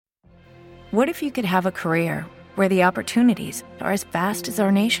What if you could have a career where the opportunities are as vast as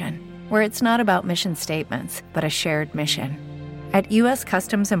our nation, where it's not about mission statements, but a shared mission? At U.S.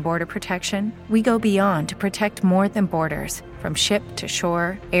 Customs and Border Protection, we go beyond to protect more than borders. From ship to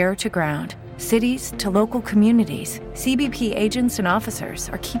shore, air to ground, cities to local communities, CBP agents and officers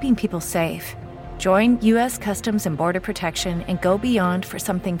are keeping people safe. Join U.S. Customs and Border Protection and go beyond for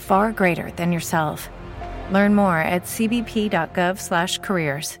something far greater than yourself. Learn more at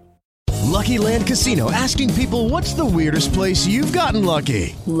cbp.gov/careers. Lucky Land Casino, asking people, what's the weirdest place you've gotten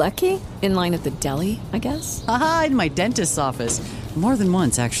lucky? Lucky? In line at the deli, I guess? Aha, in my dentist's office. More than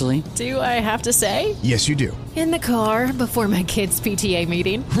once, actually. Do I have to say? Yes, you do. In the car before my kids' PTA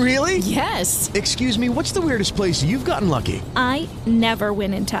meeting. Really? Yes. Excuse me, what's the weirdest place you've gotten lucky? I never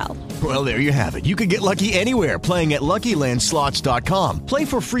win and tell. Well, there you have it. You can get lucky anywhere, playing at LuckyLandSlots.com. Play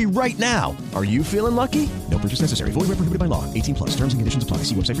for free right now. Are you feeling lucky? No purchase necessary. Void where prohibited by law. 18+. Terms and conditions apply.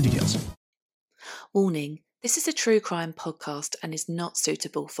 See website for details. Warning, this is a true crime podcast and is not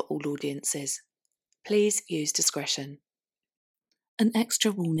suitable for all audiences. Please use discretion. An extra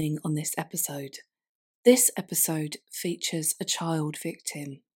warning on this episode. This episode features a child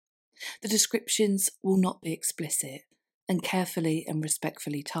victim. The descriptions will not be explicit and carefully and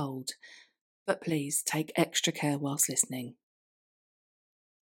respectfully told, but please take extra care whilst listening.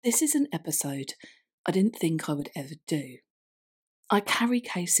 This is an episode I didn't think I would ever do. I carry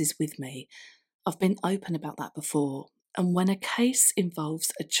cases with me. I've been open about that before, and when a case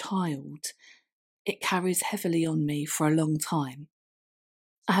involves a child, it carries heavily on me for a long time.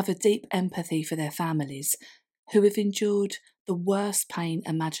 I have a deep empathy for their families who have endured the worst pain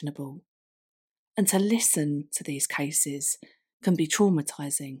imaginable, and to listen to these cases can be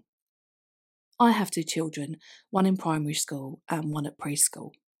traumatising. I have 2 children, one in primary school and one at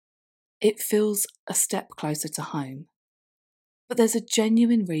preschool. It feels a step closer to home, but there's a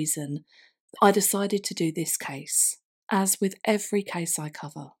genuine reason I decided to do this case, as with every case I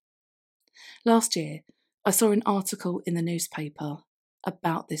cover. Last year, I saw an article in the newspaper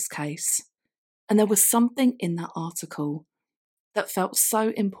about this case, and there was something in that article that felt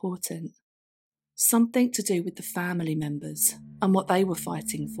so important, something to do with the family members and what they were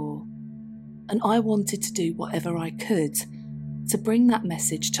fighting for, and I wanted to do whatever I could to bring that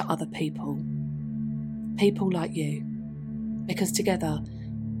message to other people like you, because together,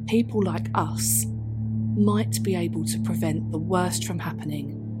 people like us might be able to prevent the worst from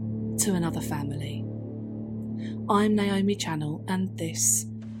happening to another family. I'm Naomi Channel, and this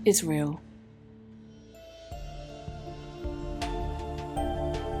is Real.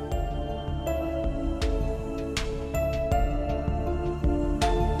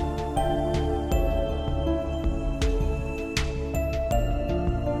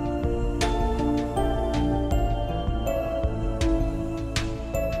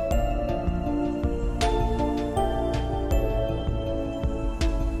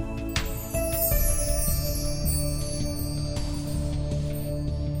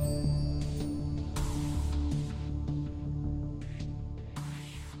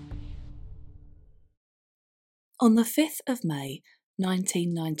 On the 5th of May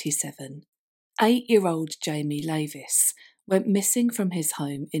 1997, 8-year-old Jamie Lavis went missing from his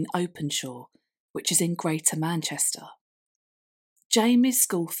home in Openshaw, which is in Greater Manchester. Jamie's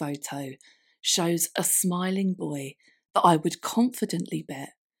school photo shows a smiling boy that I would confidently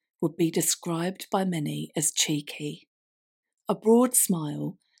bet would be described by many as cheeky. A broad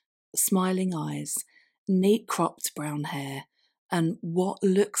smile, smiling eyes, neat cropped brown hair, and what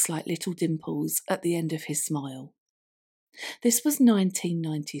looks like little dimples at the end of his smile. This was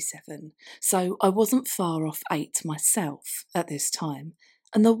 1997, so I wasn't far off 8 myself at this time,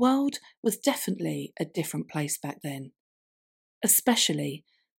 and the world was definitely a different place back then, especially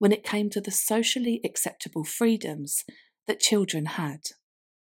when it came to the socially acceptable freedoms that children had.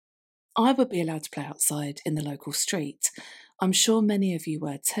 I would be allowed to play outside in the local street. I'm sure many of you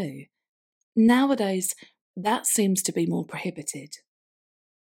were too. Nowadays, that seems to be more prohibited.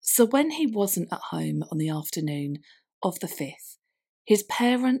 So when he wasn't at home on the afternoon of the 5th, his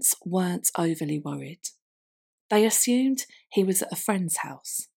parents weren't overly worried. They assumed he was at a friend's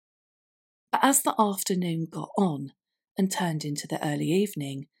house. But as the afternoon got on and turned into the early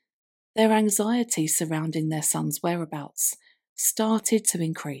evening, their anxiety surrounding their son's whereabouts started to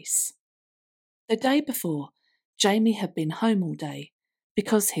increase. The day before, Jamie had been home all day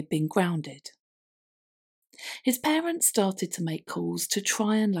because he'd been grounded. His parents started to make calls to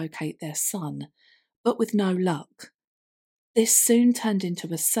try and locate their son, but with no luck. This soon turned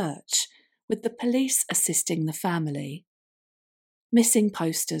into a search, with the police assisting the family. Missing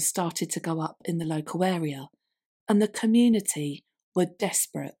posters started to go up in the local area, and the community were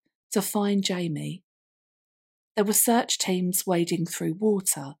desperate to find Jamie. There were search teams wading through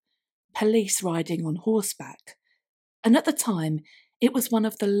water, police riding on horseback, and at the time it was one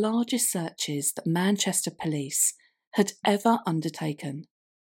of the largest searches that Manchester police had ever undertaken.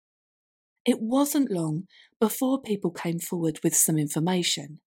 It wasn't long before people came forward with some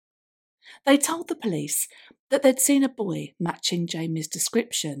information. They told the police that they'd seen a boy matching Jamie's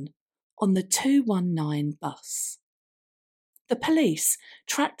description on the 219 bus. The police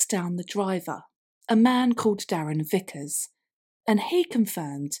tracked down the driver, a man called Darren Vickers, and he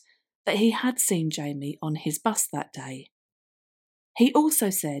confirmed that he had seen Jamie on his bus that day. He also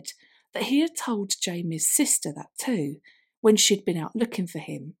said that he had told Jamie's sister that too, when she'd been out looking for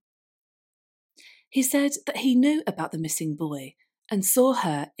him. He said that he knew about the missing boy and saw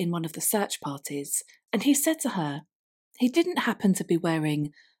her in one of the search parties, and he said to her, he didn't happen to be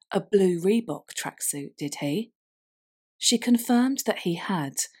wearing a blue Reebok tracksuit, did he? She confirmed that he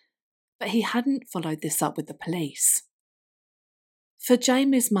had, but he hadn't followed this up with the police. For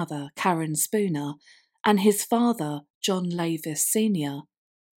Jamie's mother, Karen Spooner, and his father, John Lavis Sr.,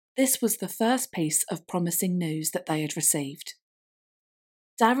 this was the first piece of promising news that they had received.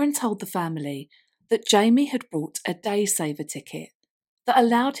 Darren told the family that Jamie had bought a day-saver ticket that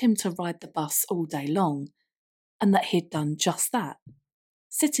allowed him to ride the bus all day long, and that he'd done just that,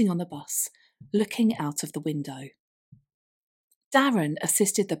 sitting on the bus, looking out of the window. Darren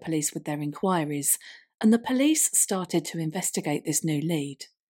assisted the police with their inquiries, and the police started to investigate this new lead.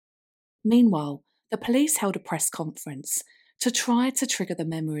 Meanwhile, the police held a press conference to try to trigger the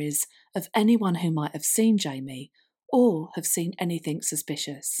memories of anyone who might have seen Jamie or have seen anything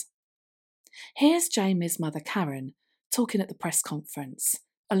suspicious. Here's Jamie's mother Karen talking at the press conference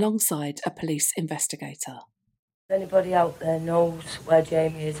alongside a police investigator. If anybody out there knows where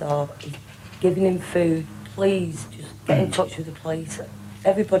Jamie is or is giving him food, please just get in touch with the police.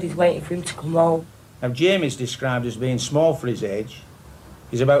 Everybody's waiting for him to come home. Now, Jamie's described as being small for his age.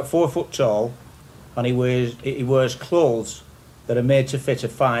 He's about 4 foot tall, and he wears clothes that are made to fit a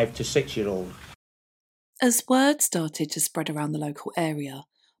 5 to 6 year old. As word started to spread around the local area,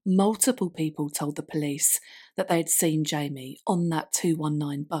 multiple people told the police that they had seen Jamie on that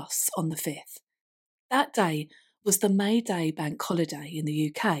 219 bus on the 5th. That day was the May Day bank holiday in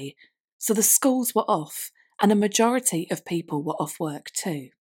the UK, so the schools were off and a majority of people were off work too.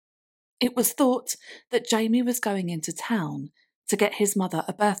 It was thought that Jamie was going into town to get his mother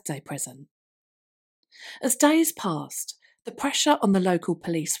a birthday present. As days passed, the pressure on the local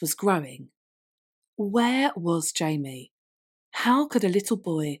police was growing. Where was Jamie? How could a little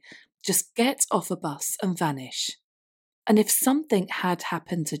boy just get off a bus and vanish? And if something had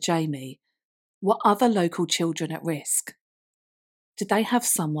happened to Jamie, were other local children at risk? Did they have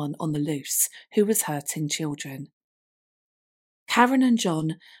someone on the loose who was hurting children? Karen and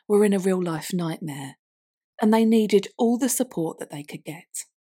John were in a real-life nightmare, and they needed all the support that they could get.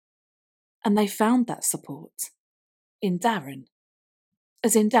 And they found that support in Darren.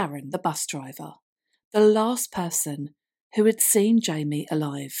 As in Darren, the bus driver, the last person who had seen Jamie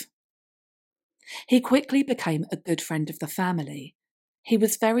alive. He quickly became a good friend of the family. He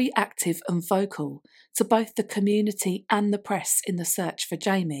was very active and vocal to both the community and the press in the search for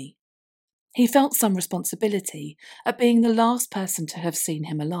Jamie. He felt some responsibility at being the last person to have seen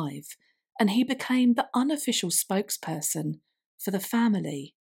him alive, and he became the unofficial spokesperson for the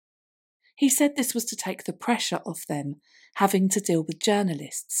family. He said this was to take the pressure off them having to deal with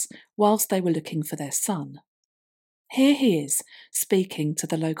journalists whilst they were looking for their son. Here he is, speaking to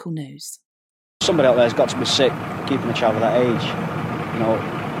the local news. Somebody out there's got to be sick, keeping a child of that age. You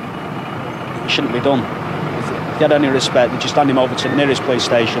know, it shouldn't be done. If they had any respect, they'd just hand him over to the nearest police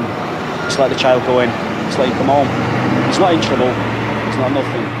station. Just let the child go in, just let him come home. He's not in trouble, he's not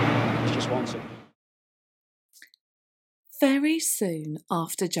nothing, he's just wanted. Very soon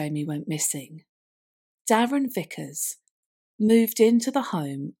after Jamie went missing, Darren Vickers moved into the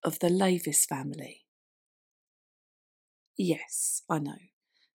home of the Lavis family. Yes, I know,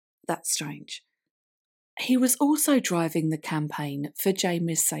 that's strange. He was also driving the campaign for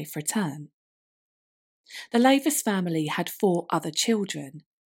Jamie's safe return. The Lavis family had 4 other children,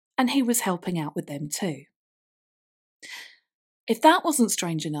 and he was helping out with them too. If that wasn't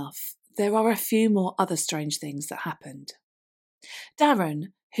strange enough, there are a few more other strange things that happened.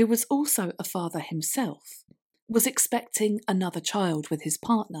 Darren, who was also a father himself, was expecting another child with his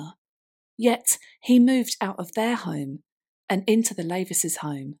partner, yet he moved out of their home and into the Lavis'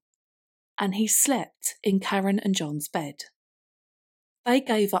 home, and he slept in Karen and John's bed. They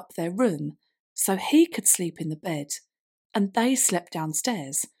gave up their room so he could sleep in the bed, and they slept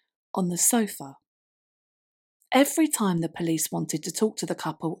downstairs on the sofa. Every time the police wanted to talk to the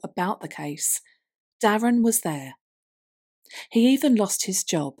couple about the case, Darren was there. He even lost his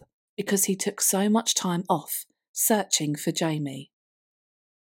job because he took so much time off searching for Jamie.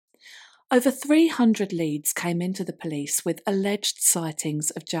 Over 300 leads came into the police with alleged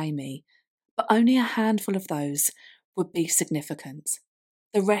sightings of Jamie, but only a handful of those would be significant.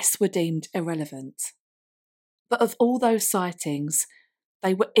 The rest were deemed irrelevant. But of all those sightings,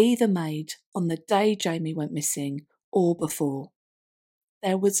 they were either made on the day Jamie went missing or before.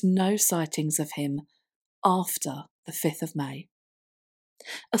 There was no sightings of him after the 5th of May.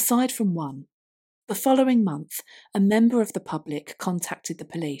 Aside from one, the following month, a member of the public contacted the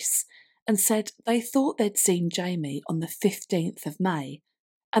police and said they thought they'd seen Jamie on the 15th of May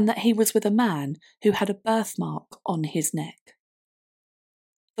and that he was with a man who had a birthmark on his neck.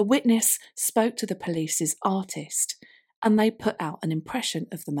 The witness spoke to the police's artist and they put out an impression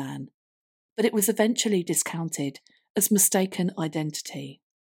of the man, but it was eventually discounted as mistaken identity.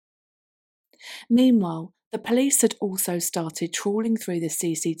 Meanwhile, the police had also started trawling through the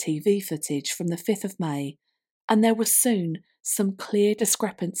CCTV footage from the 5th of May, and there were soon some clear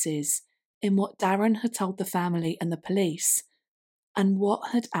discrepancies in what Darren had told the family and the police and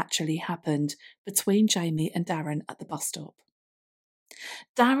what had actually happened between Jamie and Darren at the bus stop.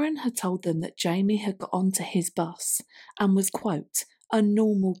 Darren had told them that Jamie had got onto his bus and was, quote, a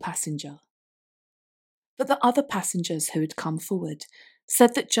normal passenger. But the other passengers who had come forward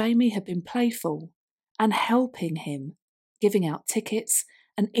said that Jamie had been playful and helping him, giving out tickets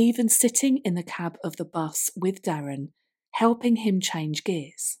and even sitting in the cab of the bus with Darren, helping him change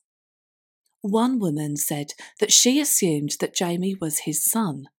gears. One woman said that she assumed that Jamie was his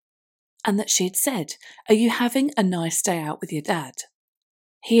son and that she had said, "Are you having a nice day out with your dad?"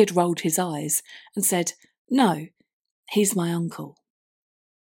 He had rolled his eyes and said, "No, he's my uncle."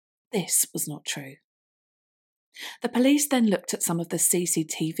 This was not true. The police then looked at some of the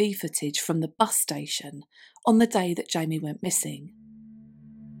CCTV footage from the bus station on the day that Jamie went missing.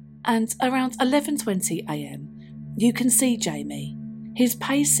 And around 11:20 a.m, you can see Jamie. He's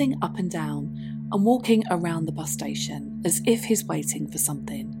pacing up and down and walking around the bus station as if he's waiting for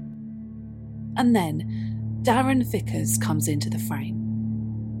something. And then Darren Vickers comes into the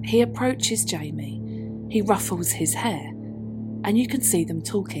frame. He approaches Jamie, he ruffles his hair, and you can see them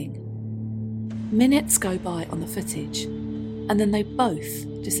talking. Minutes go by on the footage, and then they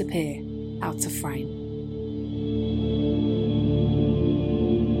both disappear out of frame.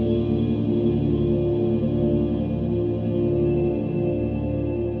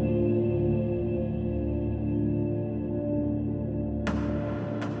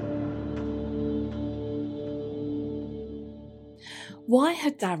 Why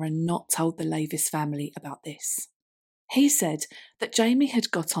had Darren not told the Lavis family about this? He said that Jamie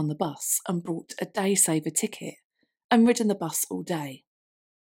had got on the bus and bought a day saver ticket and ridden the bus all day.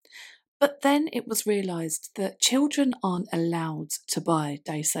 But then it was realised that children aren't allowed to buy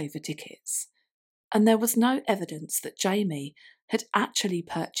day saver tickets, and there was no evidence that Jamie had actually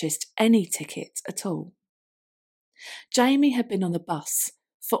purchased any ticket at all. Jamie had been on the bus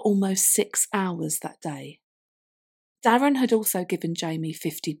for almost 6 hours that day. Darren had also given Jamie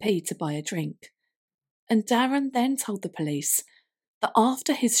 50p to buy a drink, and Darren then told the police that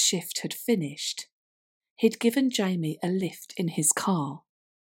after his shift had finished, he'd given Jamie a lift in his car.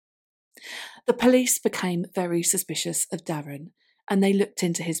 The police became very suspicious of Darren, and they looked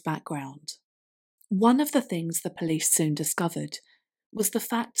into his background. One of the things the police soon discovered was the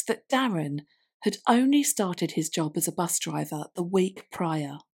fact that Darren had only started his job as a bus driver the week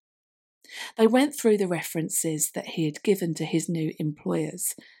prior. They went through the references that he had given to his new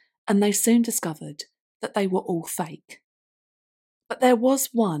employers, and they soon discovered that they were all fake. But there was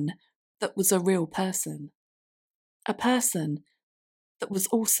one that was a real person. A person that was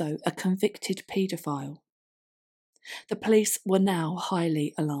also a convicted paedophile. The police were now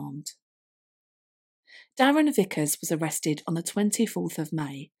highly alarmed. Darren Vickers was arrested on the 24th of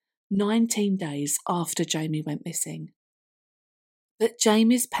May, 19 days after Jamie went missing. But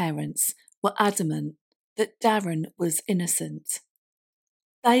Jamie's parents were adamant that Darren was innocent.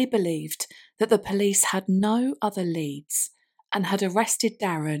 They believed that the police had no other leads and had arrested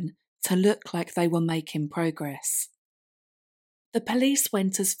Darren to look like they were making progress. The police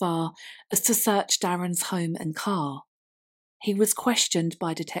went as far as to search Darren's home and car. He was questioned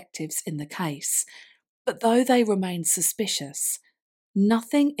by detectives in the case, but though they remained suspicious,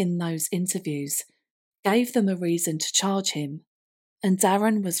 nothing in those interviews gave them a reason to charge him, and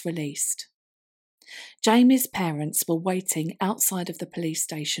Darren was released. Jamie's parents were waiting outside of the police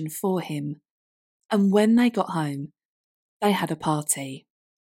station for him, and when they got home, they had a party.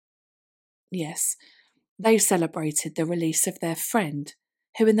 Yes, They celebrated the release of their friend,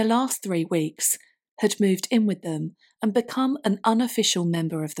 who in the last 3 weeks had moved in with them and become an unofficial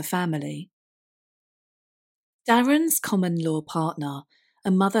member of the family. Darren's common-law partner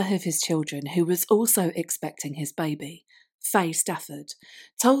and mother of his children, who was also expecting his baby, Faye Stafford,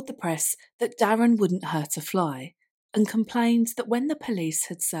 told the press that Darren wouldn't hurt a fly and complained that when the police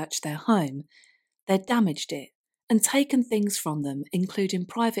had searched their home, they'd damaged it and taken things from them, including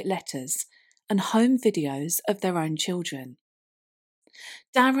private letters and home videos of their own children.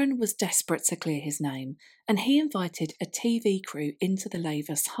 Darren was desperate to clear his name, and he invited a TV crew into the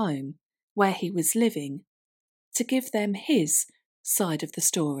Lavis home, where he was living, to give them his side of the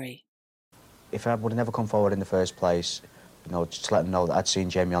story. If I would have never come forward in the first place, just to let them know that I'd seen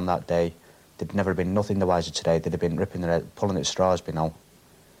Jamie on that day, they'd never been nothing the wiser today. They'd have been ripping their head, pulling at straws,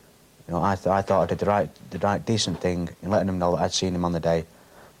 I thought I did the right decent thing in letting them know that I'd seen him on the day,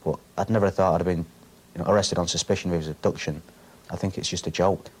 but I'd never thought I'd have been arrested on suspicion of his abduction. I think it's just a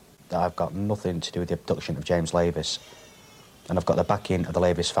joke. That I've got nothing to do with the abduction of James Lavis, and I've got the backing of the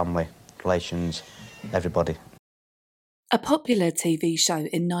Lavis family, relations, everybody. A popular TV show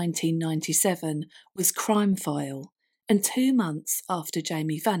in 1997 was Crime File, and 2 months after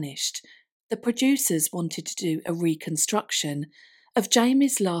Jamie vanished, the producers wanted to do a reconstruction of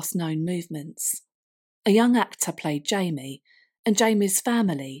Jamie's last known movements. A young actor played Jamie, and Jamie's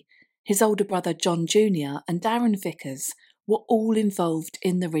family, his older brother John Jr. and Darren Vickers, were all involved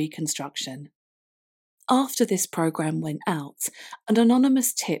in the reconstruction. After this programme went out, an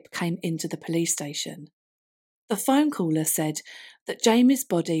anonymous tip came into the police station. The phone caller said that Jamie's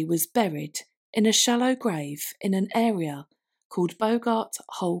body was buried in a shallow grave in an area called Bogart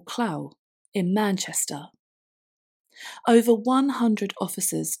Hole Clough in Manchester. Over 100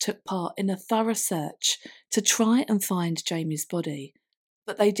 officers took part in a thorough search to try and find Jamie's body,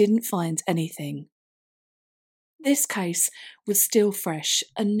 but they didn't find anything. This case was still fresh,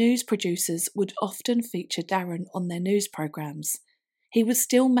 and news producers would often feature Darren on their news programmes. He was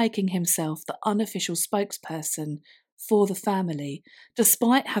still making himself the unofficial spokesperson for the family,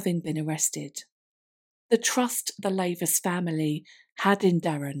 despite having been arrested. The trust the Lavis family had in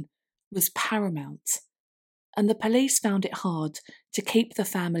Darren was paramount, and the police found it hard to keep the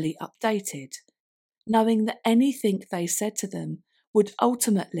family updated, knowing that anything they said to them would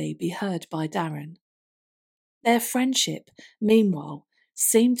ultimately be heard by Darren. Their friendship, meanwhile,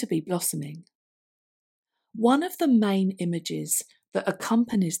 seemed to be blossoming. One of the main images that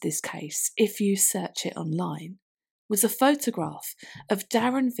accompanies this case, if you search it online, was a photograph of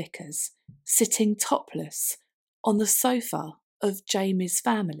Darren Vickers sitting topless on the sofa of Jamie's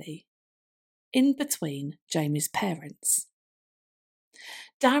family, in between Jamie's parents.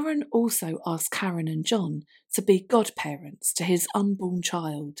 Darren also asked Karen and John to be godparents to his unborn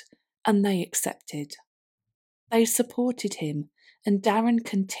child, and they accepted. They supported him, and Darren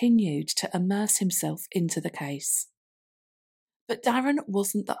continued to immerse himself into the case. But Darren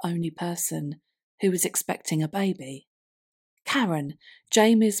wasn't the only person who was expecting a baby. Karen,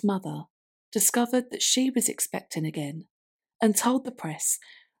 Jamie's mother, discovered that she was expecting again and told the press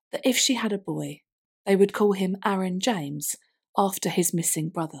that if she had a boy, they would call him Aaron James after his missing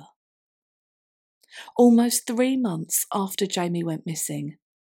brother. Almost 3 months after Jamie went missing,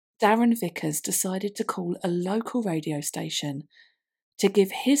 Darren Vickers decided to call a local radio station to give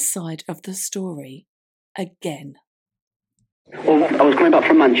his side of the story again. Well, I was coming back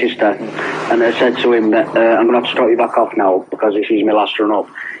from Manchester, and I said to him that I'm going to have to start you back off now because this is my last run up.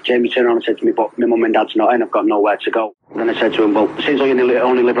 Jamie turned around and said to me, but my mum and dad's not in, I've got nowhere to go. And then I said to him, well, since you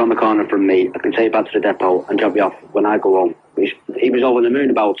only live around the corner from me, I can take you back to the depot and drop you off when I go home. He was over the moon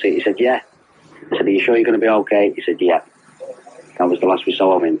about it. He said, yeah. I said, are you sure you're going to be okay? He said, yeah. That was the last we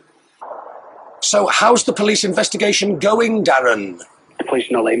saw of him. So how's the police investigation going, Darren? The police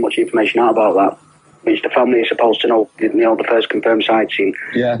are not letting much information out about that. Which the family is supposed to know, the first confirmed sighting.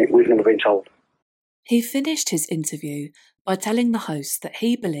 Yeah. We've never been told. He finished his interview by telling the host that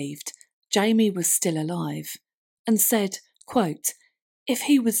he believed Jamie was still alive and said, quote, if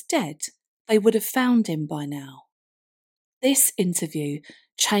he was dead, they would have found him by now. This interview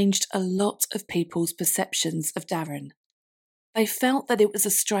changed a lot of people's perceptions of Darren. They felt that it was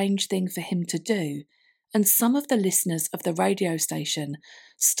a strange thing for him to do, and some of the listeners of the radio station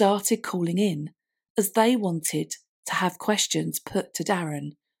started calling in as they wanted to have questions put to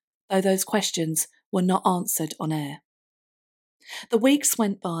Darren, though those questions were not answered on air. The weeks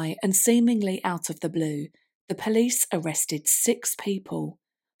went by, and seemingly out of the blue, the police arrested 6 people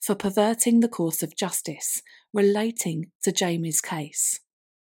for perverting the course of justice relating to Jamie's case.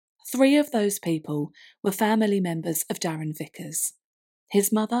 3 of those people were family members of Darren Vickers: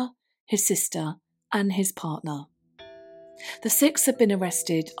 his mother, his sister, and his partner. The six had been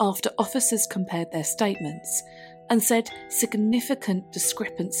arrested after officers compared their statements and said significant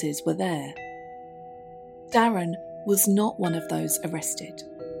discrepancies were there. Darren was not one of those arrested.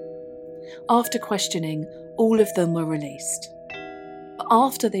 After questioning, all of them were released. But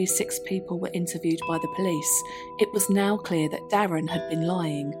after these 6 people were interviewed by the police, it was now clear that Darren had been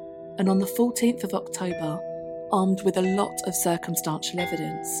lying, and on the 14th of October, armed with a lot of circumstantial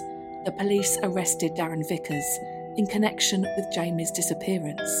evidence, the police arrested Darren Vickers in connection with Jamie's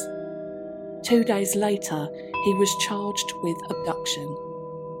disappearance. 2 days later, he was charged with abduction.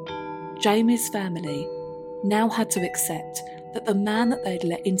 Jamie's family now had to accept that the man that they'd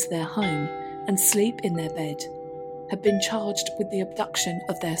let into their home and sleep in their bed had been charged with the abduction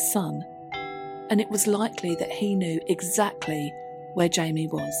of their son, and it was likely that he knew exactly where Jamie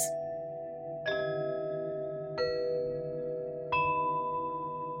was.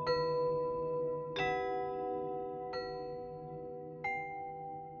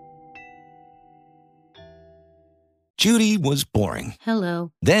 Judy was boring.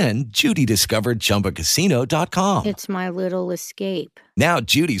 Hello. Then Judy discovered ChumbaCasino.com. It's my little escape. Now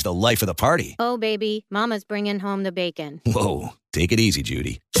Judy's the life of the party. Oh, baby, mama's bringing home the bacon. Whoa, take it easy,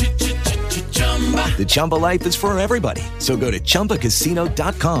 Judy. The Chumba life is for everybody. So go to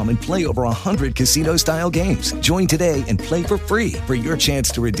ChumbaCasino.com and play over 100 casino-style games. Join today and play for free for your chance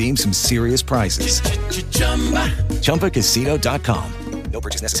to redeem some serious prizes. ChumbaCasino.com. No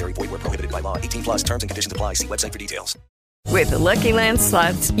purchase necessary. Void where prohibited by law. 18 plus terms and conditions apply. See website for details. With the Lucky Land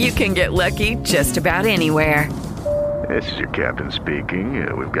Slots, you can get lucky just about anywhere. This is your captain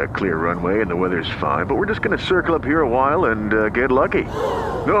speaking. We've got clear runway and the weather's fine, but we're just going to circle up here a while and get lucky.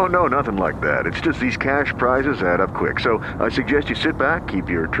 No, nothing like that. It's just these cash prizes add up quick. So I suggest you sit back, keep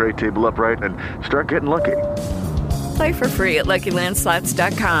your tray table upright, and start getting lucky. Play for free at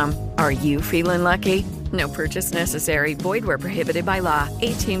LuckyLandSlots.com. Are you feeling lucky? No purchase necessary. Void where prohibited by law.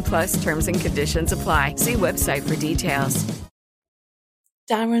 18 plus terms and conditions apply. See website for details.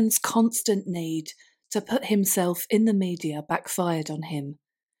 Darren's constant need to put himself in the media backfired on him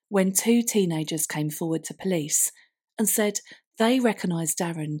when 2 teenagers came forward to police and said they recognised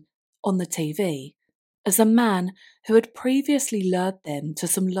Darren on the TV as a man who had previously lured them to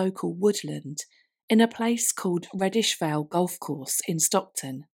some local woodland in a place called Reddish Vale Golf Course in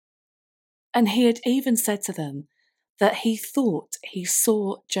Stockton. And he had even said to them that he thought he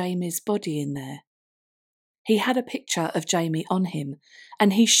saw Jamie's body in there. He had a picture of Jamie on him,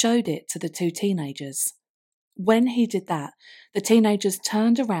 and he showed it to the 2 teenagers. When he did that, the teenagers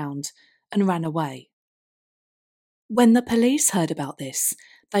turned around and ran away. When the police heard about this,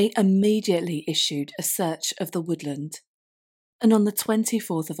 they immediately issued a search of the woodland. And on the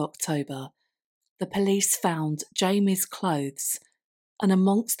 24th of October, the police found Jamie's clothes, and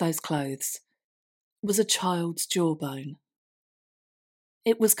amongst those clothes was a child's jawbone.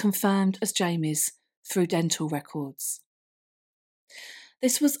 It was confirmed as Jamie's through dental records.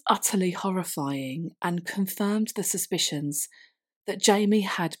 This was utterly horrifying and confirmed the suspicions that Jamie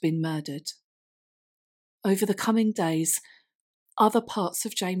had been murdered. Over the coming days, other parts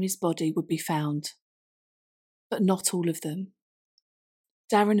of Jamie's body would be found, but not all of them.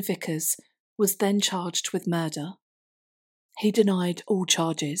 Darren Vickers was then charged with murder. He denied all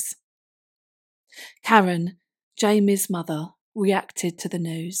charges. Karen, Jamie's mother, reacted to the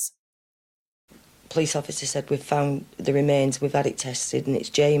news. Police officer said, "We've found the remains, we've had it tested and it's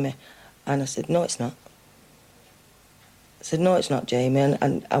Jamie." And I said, "No, it's not." I said, "No, it's not Jamie,"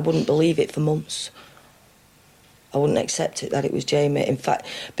 and I wouldn't believe it for months. I wouldn't accept it that it was Jamie. In fact,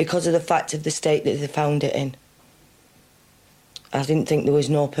 because of the fact of the state that they found it in, I didn't think there was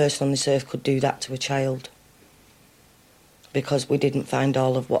no person on this earth could do that to a child. Because we didn't find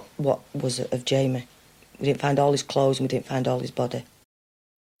all of what was of Jamie. We didn't find all his clothes and we didn't find all his body.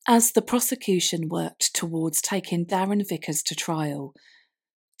 As the prosecution worked towards taking Darren Vickers to trial,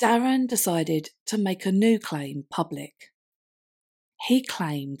 Darren decided to make a new claim public. He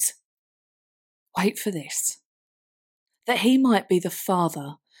claimed, wait for this, that he might be the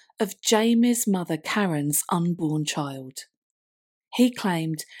father of Jamie's mother Karen's unborn child. He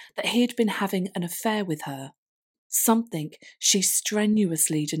claimed that he had been having an affair with her, something she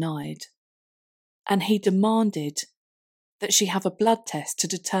strenuously denied, and he demanded that she have a blood test to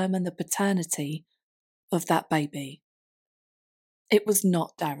determine the paternity of that baby. It was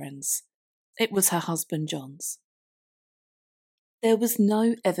not Darren's. It was her husband John's. There was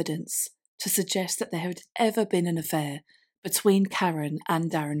no evidence to suggest that there had ever been an affair between Karen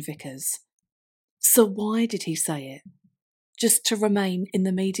and Darren Vickers. So why did he say it? Just to remain in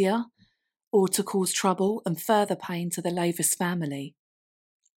the media? Or to cause trouble and further pain to the Lavis family?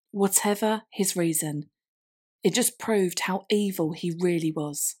 Whatever his reason, it just proved how evil he really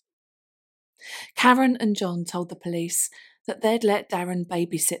was. Karen and John told the police that they'd let Darren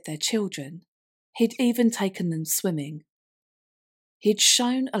babysit their children. He'd even taken them swimming. He'd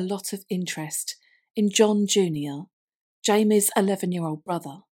shown a lot of interest in John Jr., Jamie's 11-year-old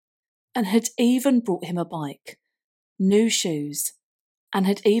brother, and had even brought him a bike, new shoes, and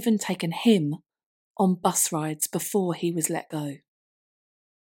had even taken him on bus rides before he was let go,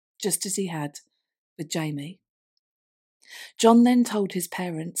 just as he had with Jamie. John then told his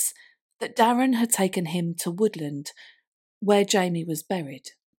parents that Darren had taken him to Woodland, where Jamie was buried,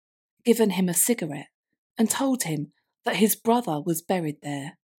 given him a cigarette, and told him that his brother was buried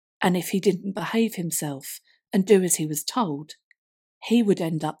there, and if he didn't behave himself and do as he was told, he would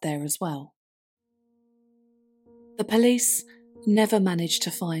end up there as well. The police never managed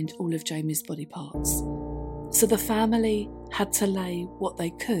to find all of Jamie's body parts, so the family had to lay what they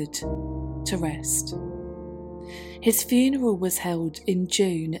could to rest. His funeral was held in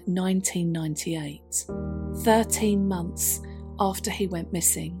June 1998, 13 months after he went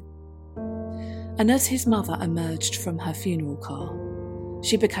missing. And as his mother emerged from her funeral car,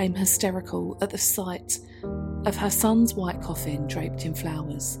 she became hysterical at the sight of her son's white coffin draped in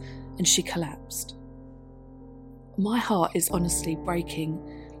flowers, and she collapsed. My heart is honestly breaking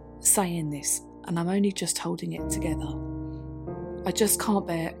saying this, and I'm only just holding it together. I just can't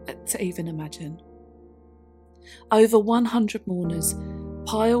bear to even imagine. Over 100 mourners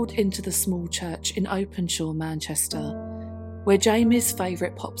piled into the small church in Openshaw, Manchester, where Jamie's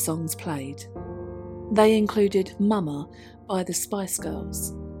favourite pop songs played. They included Mama by the Spice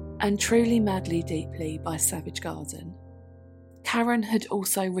Girls and Truly Madly Deeply by Savage Garden. Karen had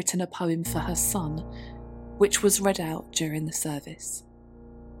also written a poem for her son, which was read out during the service.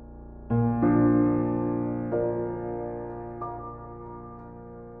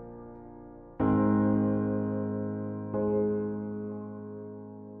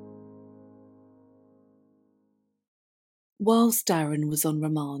 Whilst Darren was on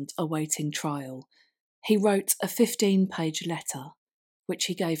remand awaiting trial, he wrote a 15-page letter, which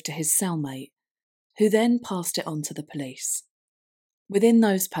he gave to his cellmate, who then passed it on to the police. Within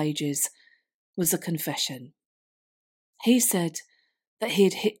those pages was a confession. He said that he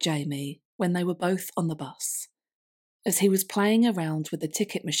had hit Jamie when they were both on the bus, as he was playing around with the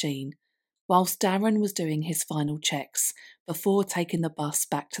ticket machine whilst Darren was doing his final checks before taking the bus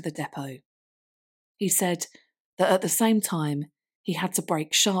back to the depot. He said that at the same time he had to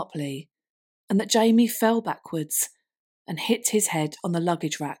brake sharply and that Jamie fell backwards and hit his head on the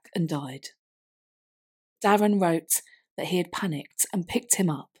luggage rack and died. Darren wrote that he had panicked and picked him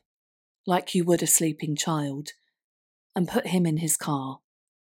up, like you would a sleeping child, and put him in his car.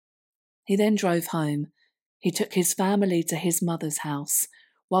 He then drove home. He took his family to his mother's house,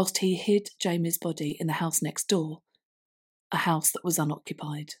 whilst he hid Jamie's body in the house next door, a house that was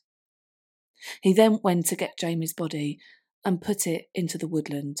unoccupied. He then went to get Jamie's body and put it into the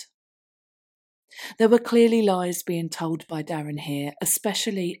woodland. There were clearly lies being told by Darren here,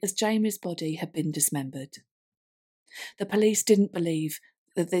 especially as Jamie's body had been dismembered. The police didn't believe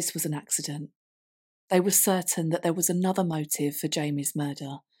that this was an accident. They were certain that there was another motive for Jamie's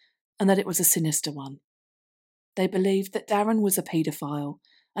murder, and that it was a sinister one. They believed that Darren was a paedophile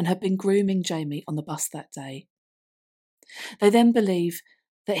and had been grooming Jamie on the bus that day. They then believe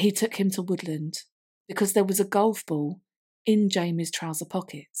that he took him to Woodland because there was a golf ball in Jamie's trouser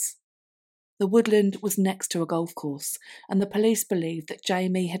pockets. The Woodland was next to a golf course, and the police believed that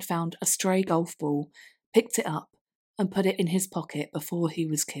Jamie had found a stray golf ball, picked it up, and put it in his pocket before he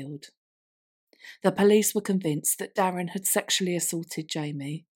was killed. The police were convinced that Darren had sexually assaulted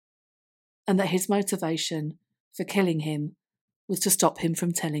Jamie, and that his motivation for killing him was to stop him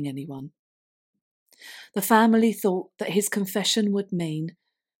from telling anyone. The family thought that his confession would mean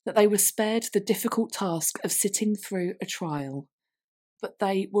that they were spared the difficult task of sitting through a trial, but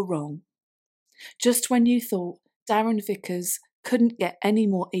they were wrong. Just when you thought Darren Vickers couldn't get any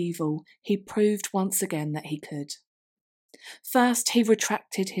more evil, he proved once again that he could. First, he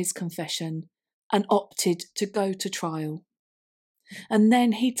retracted his confession and opted to go to trial. And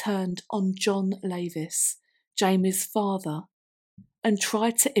then he turned on John Lavis, Jamie's father, and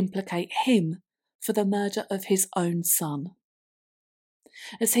tried to implicate him for the murder of his own son.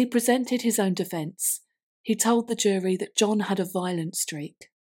 As he presented his own defence, he told the jury that John had a violent streak,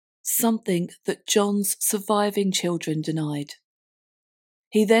 something that John's surviving children denied.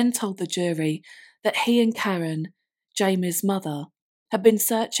 He then told the jury that he and Karen, Jamie's mother, had been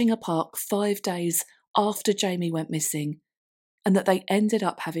searching a park 5 days after Jamie went missing, and that they ended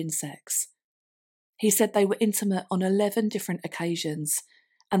up having sex. He said they were intimate on 11 different occasions,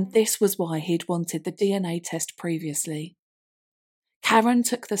 and this was why he'd wanted the DNA test previously. Karen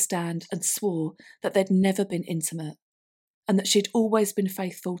took the stand and swore that they'd never been intimate, and that she'd always been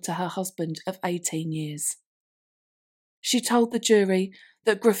faithful to her husband of 18 years. She told the jury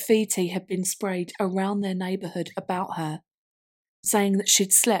that graffiti had been sprayed around their neighbourhood about her, saying that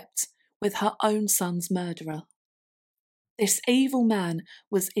she'd slept with her own son's murderer. This evil man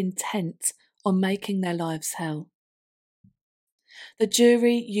was intent on making their lives hell. The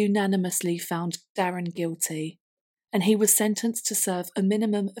jury unanimously found Darren guilty, and he was sentenced to serve a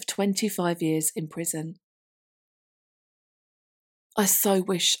minimum of 25 years in prison. I so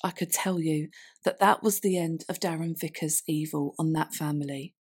wish I could tell you that that was the end of Darren Vickers' evil on that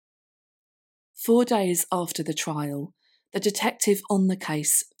family. 4 days after the trial, the detective on the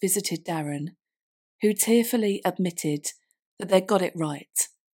case visited Darren, who tearfully admitted that they got it right.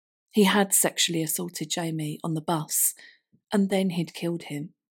 He had sexually assaulted Jamie on the bus, and then he'd killed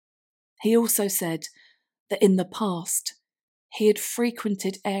him. He also said that in the past, he had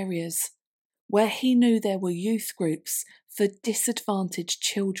frequented areas where he knew there were youth groups for disadvantaged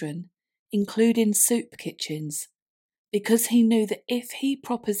children, including soup kitchens, because he knew that if he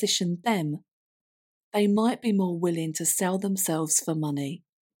propositioned them, they might be more willing to sell themselves for money.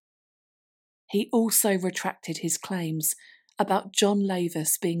 He also retracted his claims about John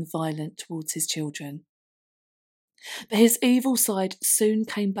Lavis being violent towards his children. But his evil side soon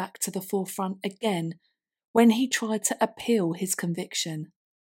came back to the forefront again when he tried to appeal his conviction.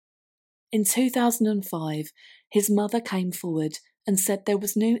 In 2005, his mother came forward and said there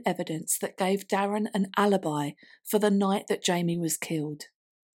was new evidence that gave Darren an alibi for the night that Jamie was killed.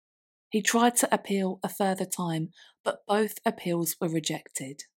 He tried to appeal a further time, but both appeals were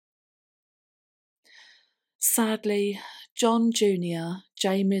rejected. Sadly, John Jr.,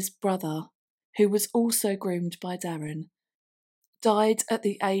 Jamie's brother, who was also groomed by Darren, died at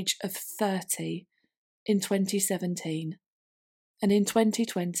the age of 30 in 2017, and in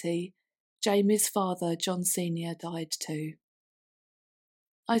 2020, Jamie's father, John Sr., died too.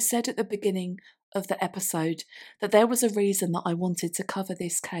 I said at the beginning of the episode that there was a reason that I wanted to cover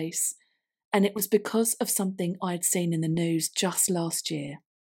this case, and it was because of something I'd seen in the news just last year.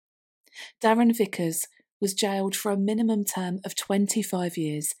 Darren Vickers was jailed for a minimum term of 25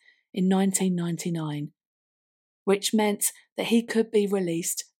 years in 1999, which meant that he could be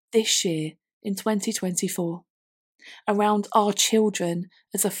released this year in 2024, around our children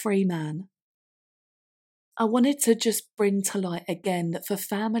as a free man. I wanted to just bring to light again that for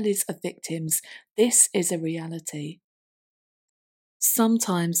families of victims, this is a reality.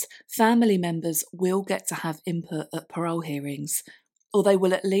 Sometimes family members will get to have input at parole hearings, or they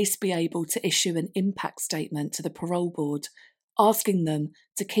will at least be able to issue an impact statement to the parole board, asking them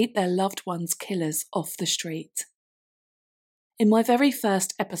to keep their loved ones' killers off the street. In my very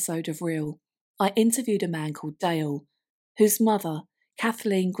first episode of Real, I interviewed a man called Dale, whose mother,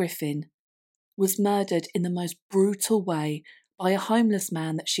 Kathleen Griffin, was murdered in the most brutal way by a homeless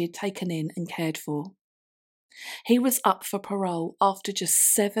man that she had taken in and cared for. He was up for parole after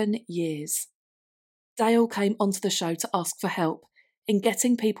just 7 years. Dale came onto the show to ask for help in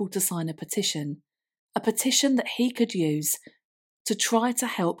getting people to sign a petition that he could use to try to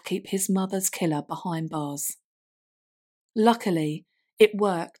help keep his mother's killer behind bars. Luckily, it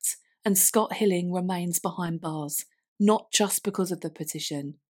worked, and Scott Hilling remains behind bars, not just because of the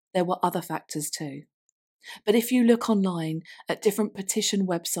petition. There were other factors too. But if you look online at different petition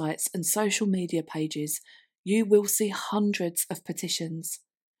websites and social media pages, you will see hundreds of petitions.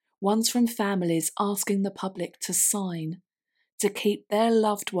 Ones from families asking the public to sign to keep their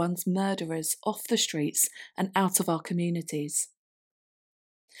loved ones' murderers off the streets and out of our communities.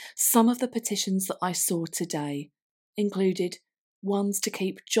 Some of the petitions that I saw today included ones to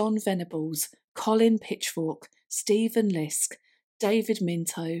keep John Venables, Colin Pitchfork, Stephen Lisk, David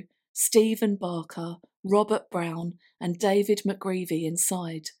Minto, Stephen Barker, Robert Brown, and David McGreevy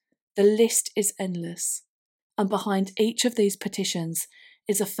inside. The list is endless. And behind each of these petitions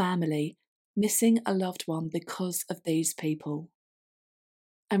is a family missing a loved one because of these people.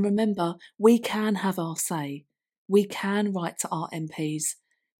 And remember, we can have our say. We can write to our MPs.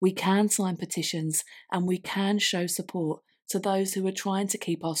 We can sign petitions, and we can show support to those who are trying to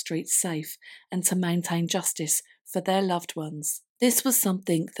keep our streets safe and to maintain justice for their loved ones. This was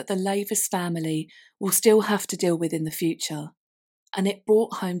something that the Lavis family will still have to deal with in the future, and it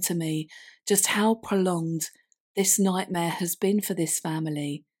brought home to me just how prolonged this nightmare has been for this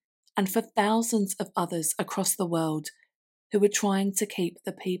family and for thousands of others across the world who are trying to keep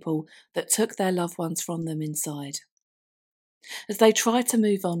the people that took their loved ones from them inside. As they try to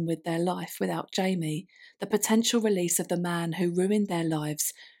move on with their life without Jamie, the potential release of the man who ruined their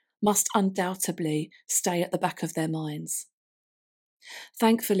lives must undoubtedly stay at the back of their minds.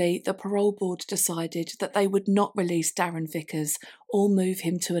 Thankfully, the parole board decided that they would not release Darren Vickers or move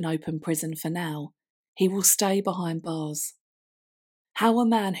him to an open prison for now. He will stay behind bars. How a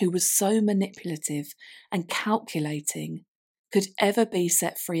man who was so manipulative and calculating could ever be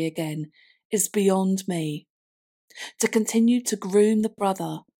set free again is beyond me. To continue to groom the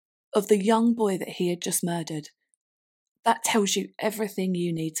brother of the young boy that he had just murdered, that tells you everything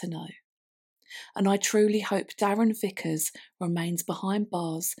you need to know. And I truly hope Darren Vickers remains behind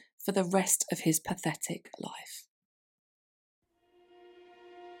bars for the rest of his pathetic life.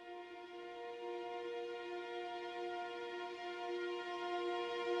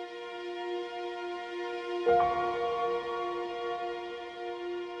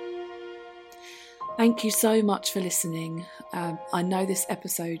 Thank you so much for listening. I know this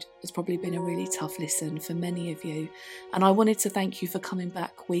episode has probably been a really tough listen for many of you, and I wanted to thank you for coming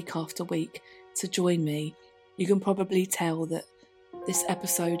back week after week to join me. You can probably tell that this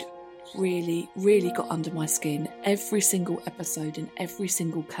episode really, really got under my skin. Every single episode and every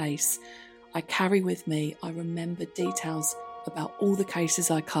single case I carry with me. I remember details about all the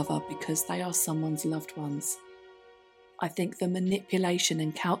cases I cover because they are someone's loved ones. I think the manipulation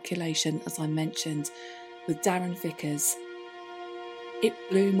and calculation, as I mentioned, with Darren Vickers, it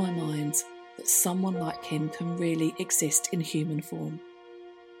blew my mind that someone like him can really exist in human form.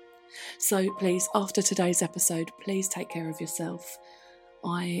 So please, after today's episode, please take care of yourself.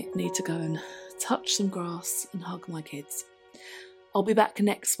 I need to go and touch some grass and hug my kids. I'll be back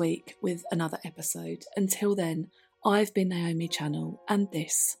next week with another episode. Until then, I've been Naomi Channel, and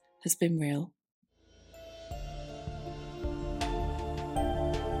this has been Real.